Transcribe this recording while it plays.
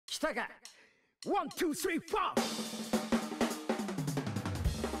1, 2, 3, 4.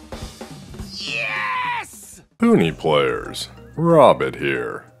 Yes! Puni players, Robbett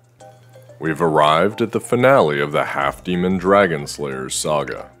here. We've arrived at the finale of the Half-demon Dragonslayers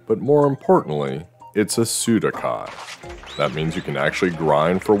saga, but more importantly, it's a Pseudokai. That means you can actually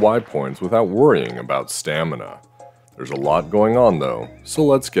grind for Y points without worrying about stamina. There's a lot going on though, so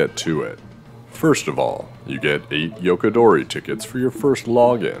let's get to it. First of all, you get 8 Yokodori tickets for your first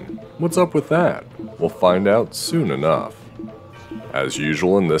login. What's up with that? We'll find out soon enough. As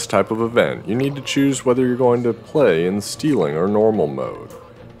usual in this type of event, you need to choose whether you're going to play in stealing or normal mode.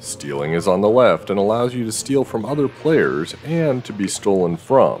 Stealing is on the left and allows you to steal from other players and to be stolen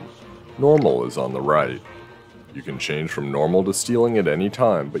from. Normal is on the right. You can change from normal to stealing at any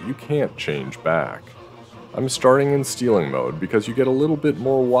time, but you can't change back. I'm starting in stealing mode because you get a little bit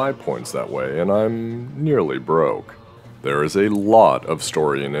more Y points that way, and I'm nearly broke. There is a lot of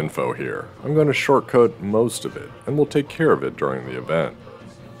story and info here. I'm going to shortcut most of it, and we'll take care of it during the event.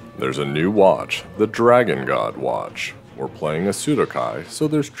 There's a new watch, the Dragon God Watch. We're playing a Pseudokai, so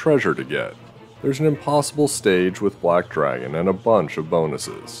there's treasure to get. There's an impossible stage with Black Dragon and a bunch of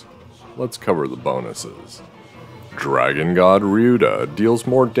bonuses. Let's cover the bonuses. Dragon God Ryuuta deals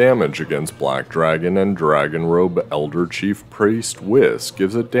more damage against Black Dragon, and Dragon Robe Elder Chief Priest Whis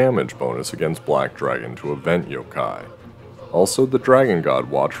gives a damage bonus against Black Dragon to event yokai. Also, the Dragon God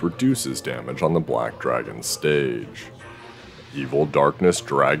Watch reduces damage on the Black Dragon stage. Evil Darkness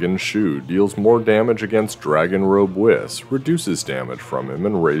Dragon Shuu deals more damage against Dragon Robe Whis, reduces damage from him,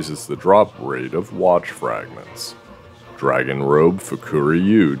 and raises the drop rate of watch fragments. Dragon Robe Fukuri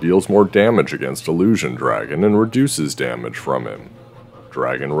Yuu deals more damage against Illusion Dragon and reduces damage from him.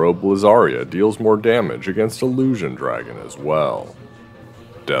 Dragon Robe Blizzaria deals more damage against Illusion Dragon as well.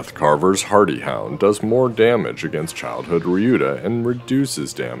 Death Carvers Hardy Hound does more damage against Childhood Ryuuta and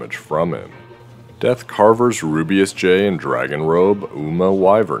reduces damage from him. Death Carvers Rubeus J and Dragon Robe Ouma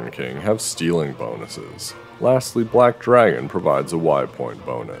Whyvern King have stealing bonuses. Lastly, Black Dragon provides a Y point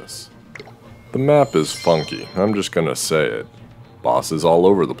bonus. The map is funky, I'm just gonna say it. Bosses all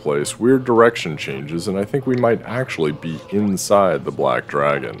over the place, weird direction changes, and I think we might actually be inside the Black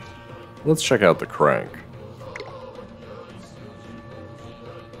Dragon. Let's check out the crank.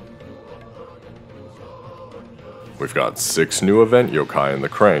 We've got 6 new event yokai in the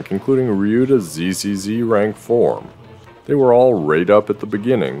crank, including Ryuuta's ZZZ-rank form. They were all rate up at the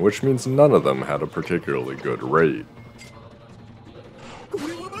beginning, which means none of them had a particularly good rate.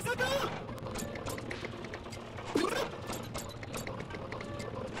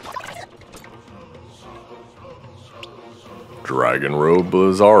 Dragon Robe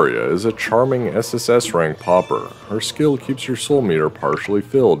Blizzaria is a charming SSS-rank popper. Her skill keeps your soul meter partially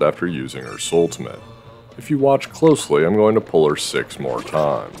filled after using her soultimate. If you watch closely, I'm going to pull her 6 more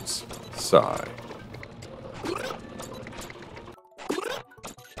times. Sigh.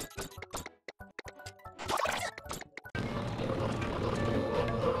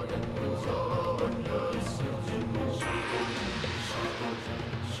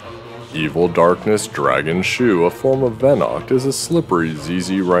 Evil Darkness Dragon Shuu, a form of Venoct, is a slippery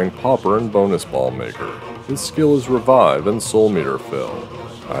ZZ-rank popper and bonus ball maker. His skill is Revive and Soul Meter Fill.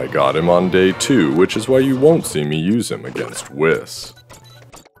 I got him on day 2, which is why you won't see me use him against Whis.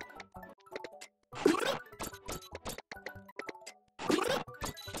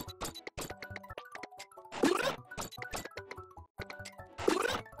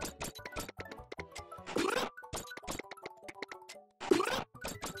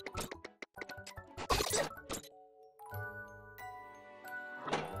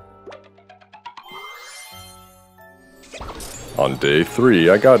 On day 3,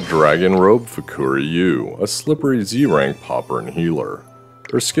 I got Dragon Robe Fukuri Yuu, a slippery Z-rank popper and healer.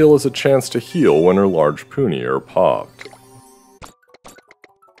 Her skill is a chance to heal when her large puni are popped.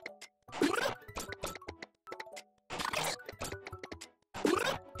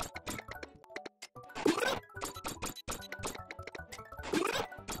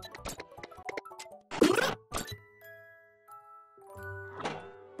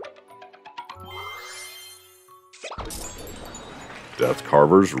 Death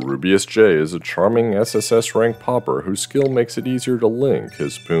Carvers Rubeus J is a charming SSS-rank popper whose skill makes it easier to link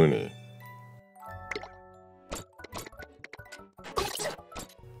his puni.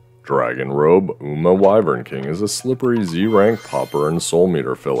 Dragon Robe Ouma Whyvern King is a slippery Z-rank popper and soul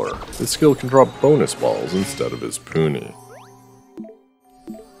meter filler. His skill can drop bonus balls instead of his puni.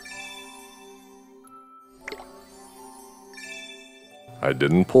 I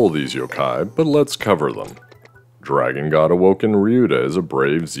didn't pull these yokai, but let's cover them. Dragon God Awoken Ryuuta is a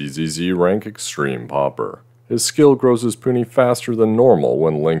brave ZZZ-rank extreme popper. His skill grows his Puni faster than normal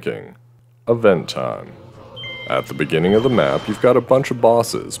when linking. Event time. At the beginning of the map, you've got a bunch of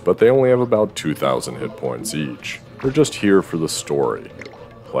bosses, but they only have about 2,000 hit points each. They're just here for the story.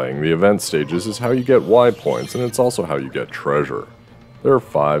 Playing the event stages is how you get Y points, and it's also how you get treasure. There are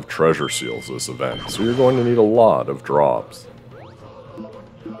 5 treasure seals this event, so you're going to need a lot of drops.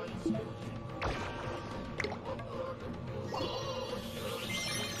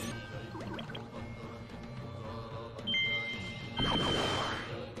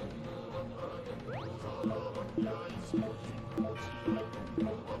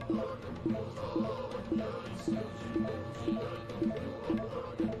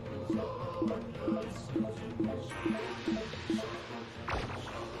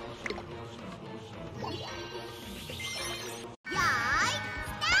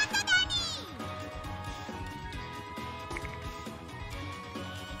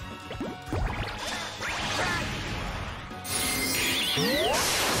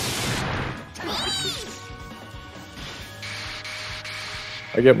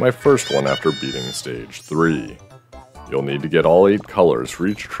 I get my first one after beating stage 3. You'll need to get all 8 colors for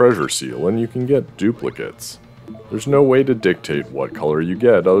each treasure seal, and you can get duplicates. There's no way to dictate what color you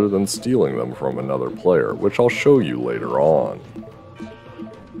get other than stealing them from another player, which I'll show you later on.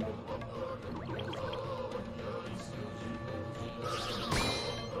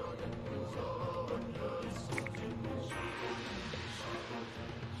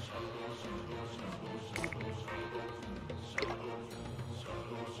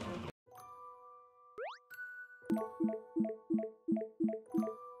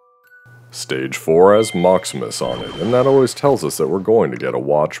 Stage 4 has Maximus on it, and that always tells us that we're going to get a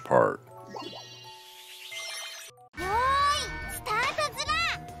watch part.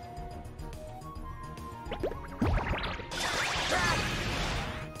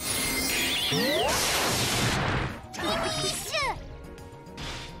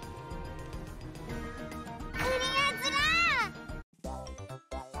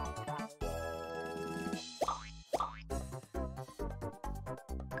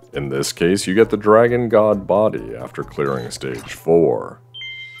 In this case, you get the Dragon God body after clearing Stage 4.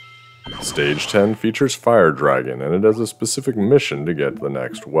 Stage 10 features Fire Dragon, and it has a specific mission to get the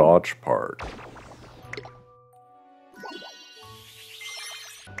next watch part.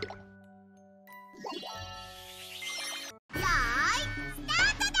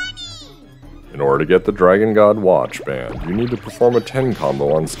 In order to get the Dragon God Watch Band, you need to perform a 10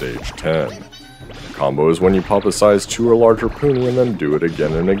 combo on Stage 10. Combo is when you pop a size 2 or larger Puni and then do it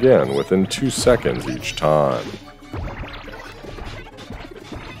again and again within 2 seconds each time.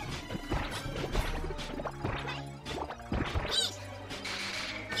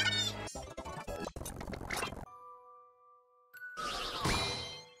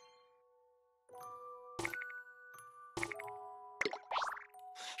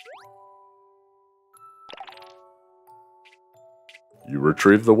 You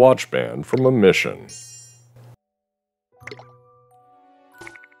retrieve the watch band from a mission.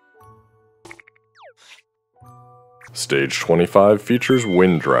 Stage 25 features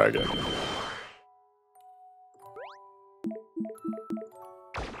Wind Dragon.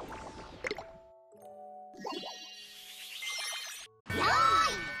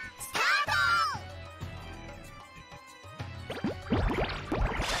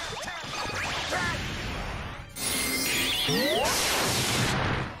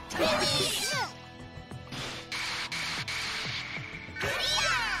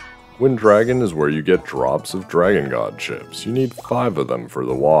 Wind Dragon is where you get drops of Dragon God chips. You need 5 of them for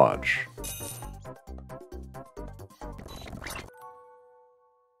the watch.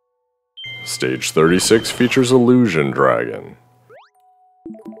 Stage 36 features Illusion Dragon.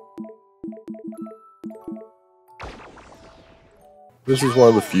 This is one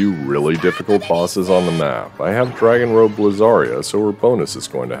of the few really difficult bosses on the map. I have Dragon Robe Blizzaria, so her bonus is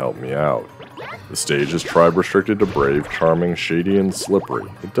going to help me out. The stage is tribe restricted to Brave, Charming, Shady, and Slippery.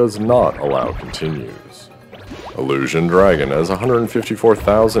 It does not allow continues. Illusion Dragon has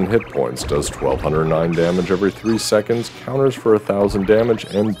 154,000 hit points, does 1209 damage every 3 seconds, counters for 1000 damage,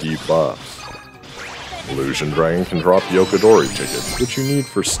 and debuffs. Illusion Dragon can drop Yokodori tickets, which you need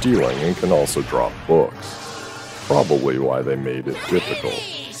for stealing, and can also drop books. Probably why they made it difficult.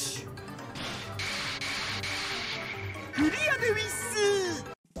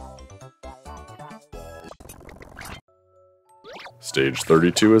 Stage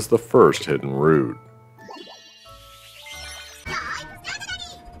 32 is the first hidden route.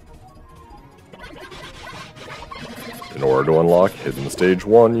 In order to unlock Hidden Stage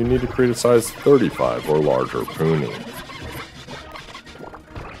 1, you need to create a size 35 or larger Puni.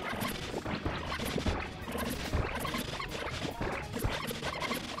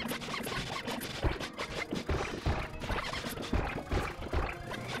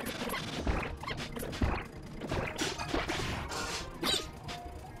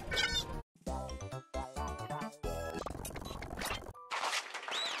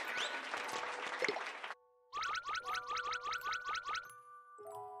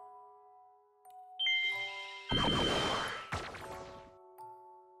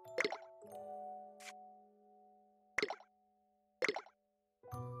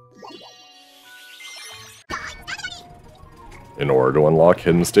 In order to unlock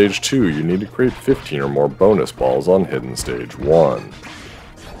Hidden Stage 2, you need to create 15 or more bonus balls on Hidden Stage 1.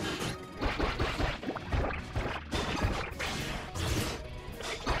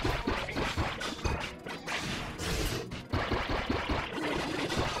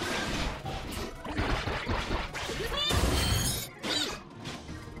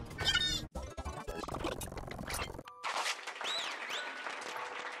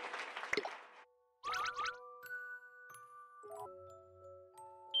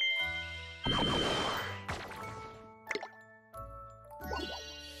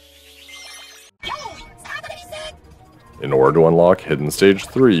 In order to unlock Hidden Stage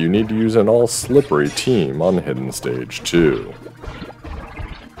 3, you need to use an all-slippery team on Hidden Stage 2.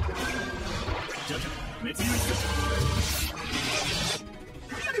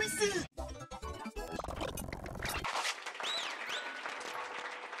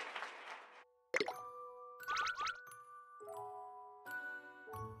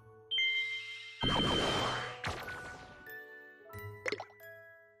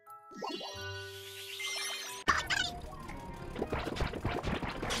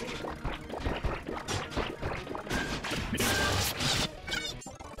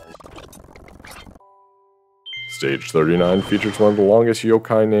 Stage 39 features one of the longest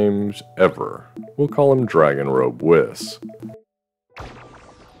yokai names ever. We'll call him Dragon Robe Whis.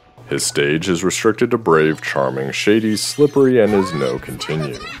 His stage is restricted to brave, charming, shady, slippery, and is no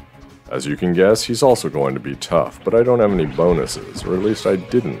continue. As you can guess, he's also going to be tough, but I don't have any bonuses, or at least I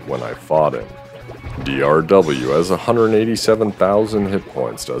didn't when I fought him. DRW has 187,000 hit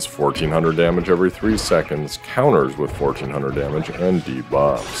points, does 1400 damage every 3 seconds, counters with 1400 damage, and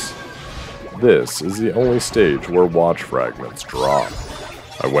debuffs. This is the only stage where watch fragments drop.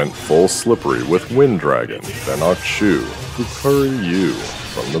 I went full slippery with Wind Dragon, Venoct Shuu, Fukuri Yuu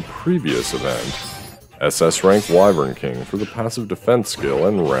from the previous event, SS-rank Whyvern King for the passive defense skill,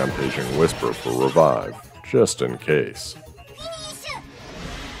 and Rampaging Whisper for revive, just in case.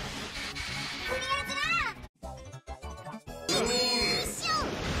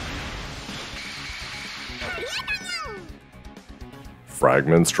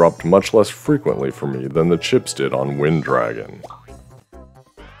 Fragments dropped much less frequently for me than the chips did on Wind Dragon.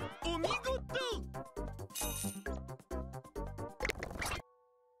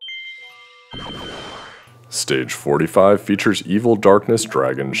 Stage 45 features Evil Darkness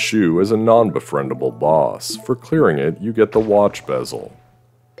Dragon Shuu as a non-befriendable boss. For clearing it, you get the watch bezel.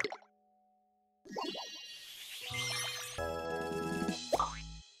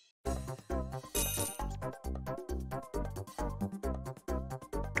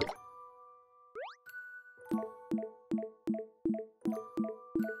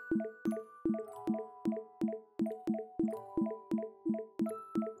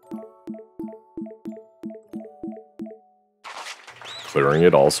 Clearing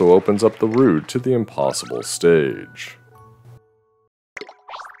it also opens up the route to the impossible stage.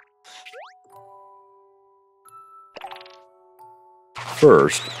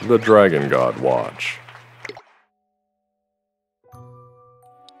 First, the Dragon God Watch.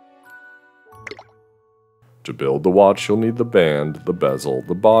 To build the watch, you'll need the band, the bezel,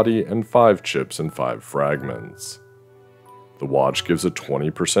 the body, and 5 chips and 5 fragments. The watch gives a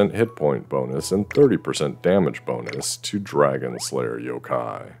 20% hit point bonus and 30% damage bonus to Dragon Slayer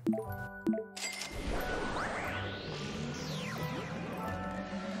yokai.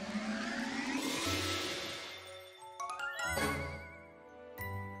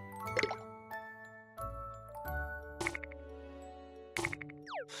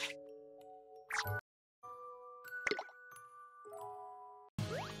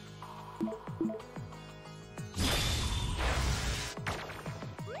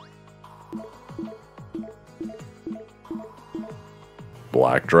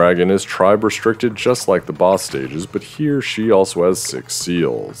 Black Dragon is tribe restricted just like the boss stages, but here she also has 6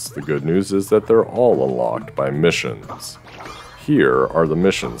 seals. The good news is that they're all unlocked by missions. Here are the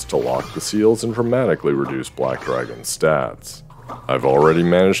missions to lock the seals and dramatically reduce Black Dragon's stats. I've already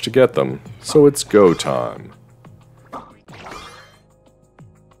managed to get them, so it's go time.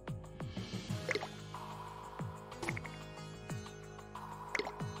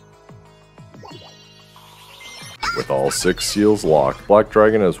 With all 6 seals locked, Black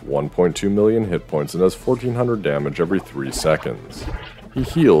Dragon has 1.2 million hit points and does 1400 damage every 3 seconds. He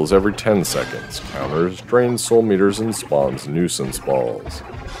heals every 10 seconds, counters, drains soul meters, and spawns nuisance balls.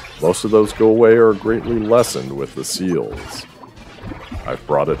 Most of those go away or are greatly lessened with the seals. I've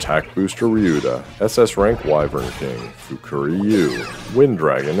brought Attack Booster Ryuuta, SS-rank Whyvern King, Fukuri Yuu, Wind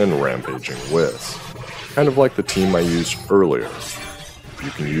Dragon, and Rampaging Whis. Kind of like the team I used earlier.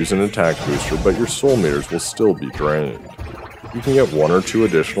 You can use an attack booster, but your soul meters will still be drained. You can get 1 or 2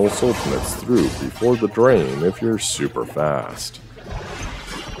 additional ultimates through before the drain if you're super fast.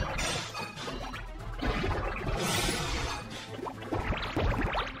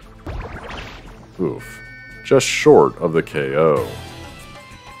 Oof, just short of the KO.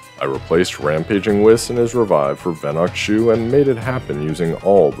 I replaced Rampaging Whis in his revive for Venoct Shuu and made it happen using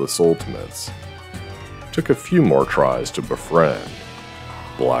all the ultimates. Took a few more tries to befriend.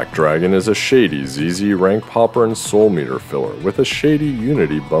 Black Dragon is a shady ZZ-rank popper and soul meter filler with a shady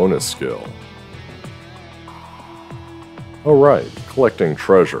unity bonus skill. Alright, collecting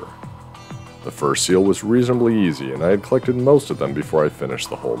treasure. The first seal was reasonably easy and I had collected most of them before I finished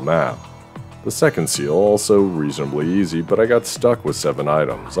the whole map. The second seal also reasonably easy, but I got stuck with 7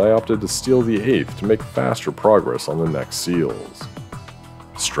 items. I opted to steal the 8th to make faster progress on the next seals.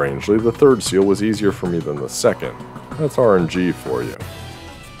 Strangely, the third seal was easier for me than the second. That's RNG for you.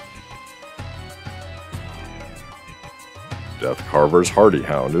 Death Carvers Hardy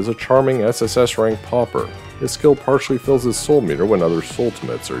Hound is a charming SSS-rank popper. His skill partially fills his soul meter when other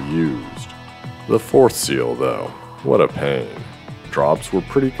ultimates are used. The fourth seal though, what a pain. Drops were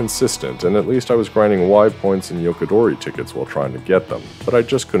pretty consistent, and at least I was grinding Y points and Yokodori tickets while trying to get them, but I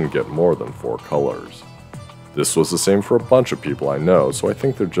just couldn't get more than 4 colors. This was the same for a bunch of people I know, so I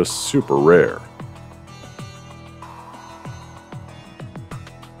think they're just super rare.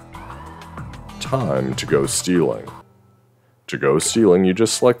 Time to go stealing. To go stealing, you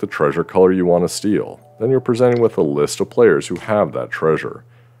just select the treasure color you want to steal. Then you're presented with a list of players who have that treasure.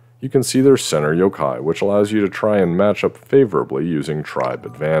 You can see their center yokai, which allows you to try and match up favorably using tribe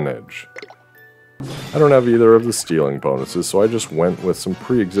advantage. I don't have either of the stealing bonuses, so I just went with some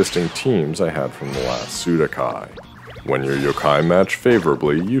pre-existing teams I had from the last Pseudokai. When your yokai match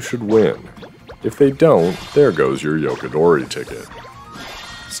favorably, you should win. If they don't, there goes your Yokodori ticket.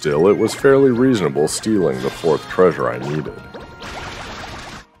 Still, it was fairly reasonable stealing the 4th treasure I needed.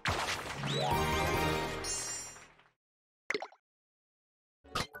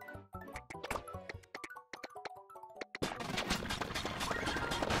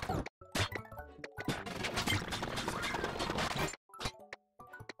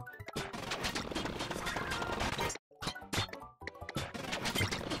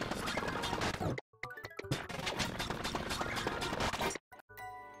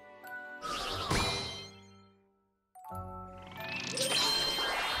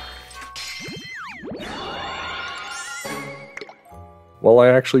 While I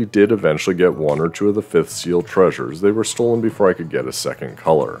actually did eventually get 1 or 2 of the 5th seal treasures, they were stolen before I could get a second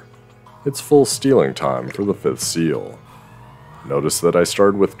color. It's full stealing time for the 5th seal. Notice that I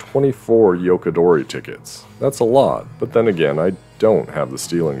started with 24 Yokodori tickets. That's a lot, but then again, I don't have the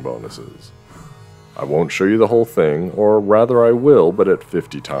stealing bonuses. I won't show you the whole thing, or rather I will, but at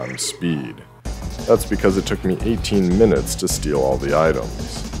 50 times speed. That's because it took me 18 minutes to steal all the items.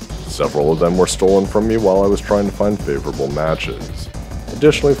 Several of them were stolen from me while I was trying to find favorable matches.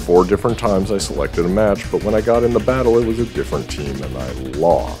 Additionally, 4 different times I selected a match, but when I got in the battle it was a different team and I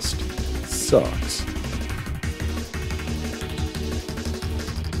lost. Sucks.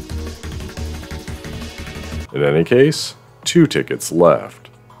 In any case, 2 tickets left.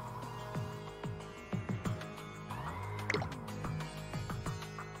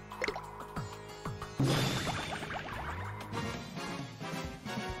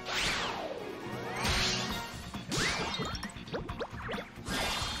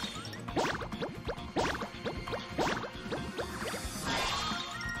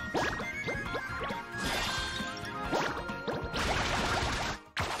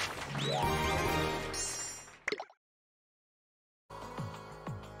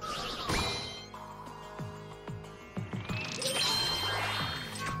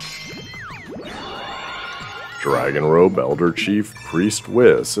 Dragon Robe Elder Chief Priest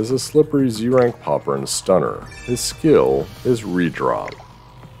Whis is a slippery Z-rank popper and stunner. His skill is redrop.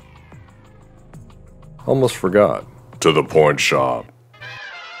 Almost forgot. To the point shop.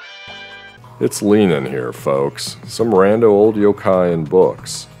 It's lean in here, folks. Some rando old yokai and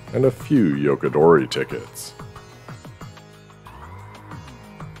books, and a few Yokodori tickets.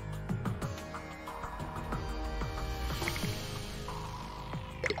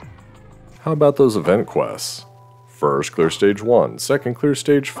 How about those event quests? First, clear stage 1, second, clear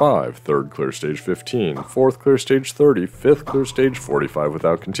stage 5, third, clear stage 15, fourth, clear stage 30, fifth, clear stage 45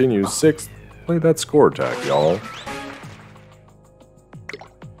 without continues, sixth, play that score attack, y'all.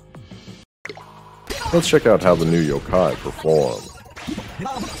 Let's check out how the new yokai perform.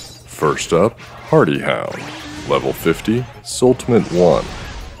 First up, Hardy Hound, level 50, Sultimate 1.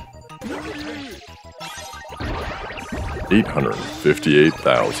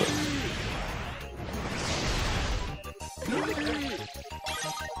 858,000.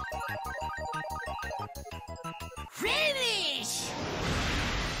 Finish!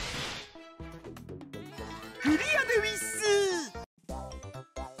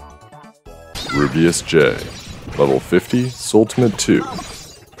 Rubeus J, level 50, Sultimate 2.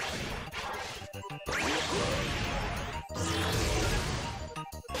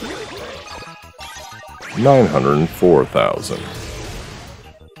 904,000.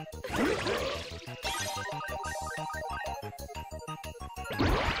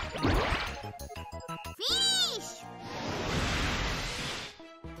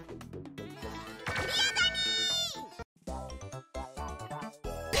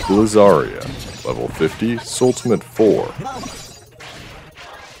 Blizzaria, level 50, Sultimate 4.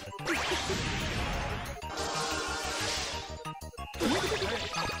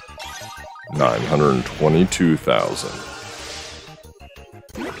 922,000.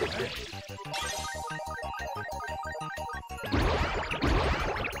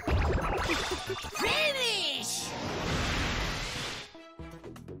 Finish!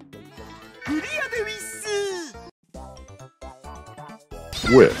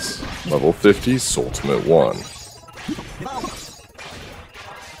 Whis, level 50, Sultimate 1.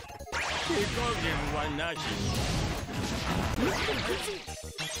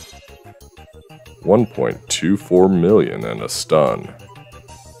 1.24 million and a stun.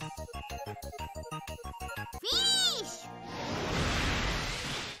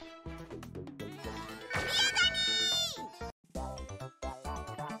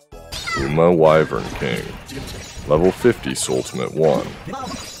 Ouma Whyvern King, level 50, Sultimate 1.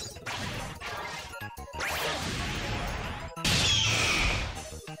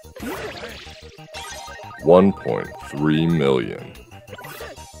 1.3 million.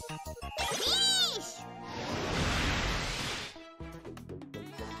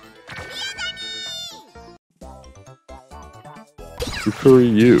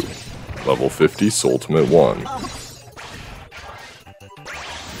 Fukuri Yuu, level 50, Sultimate 1.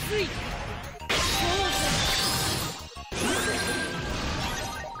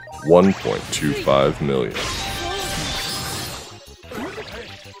 1.25 million.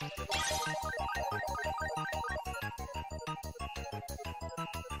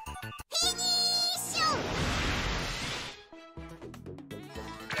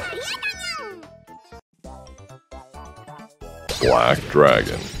 Black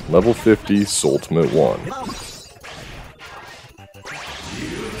Dragon, level 50, Sultimate 1.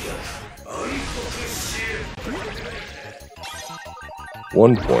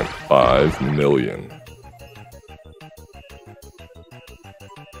 1.5 million.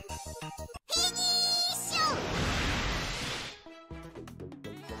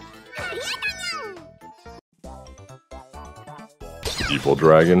 Evil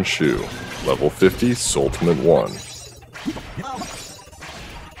Dragon Shuu, level 50, Sultimate 1.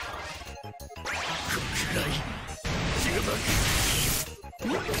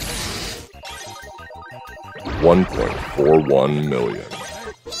 1.41 million.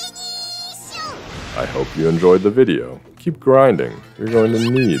 I hope you enjoyed the video. Keep grinding, you're going to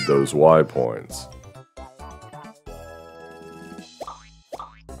need those Y points.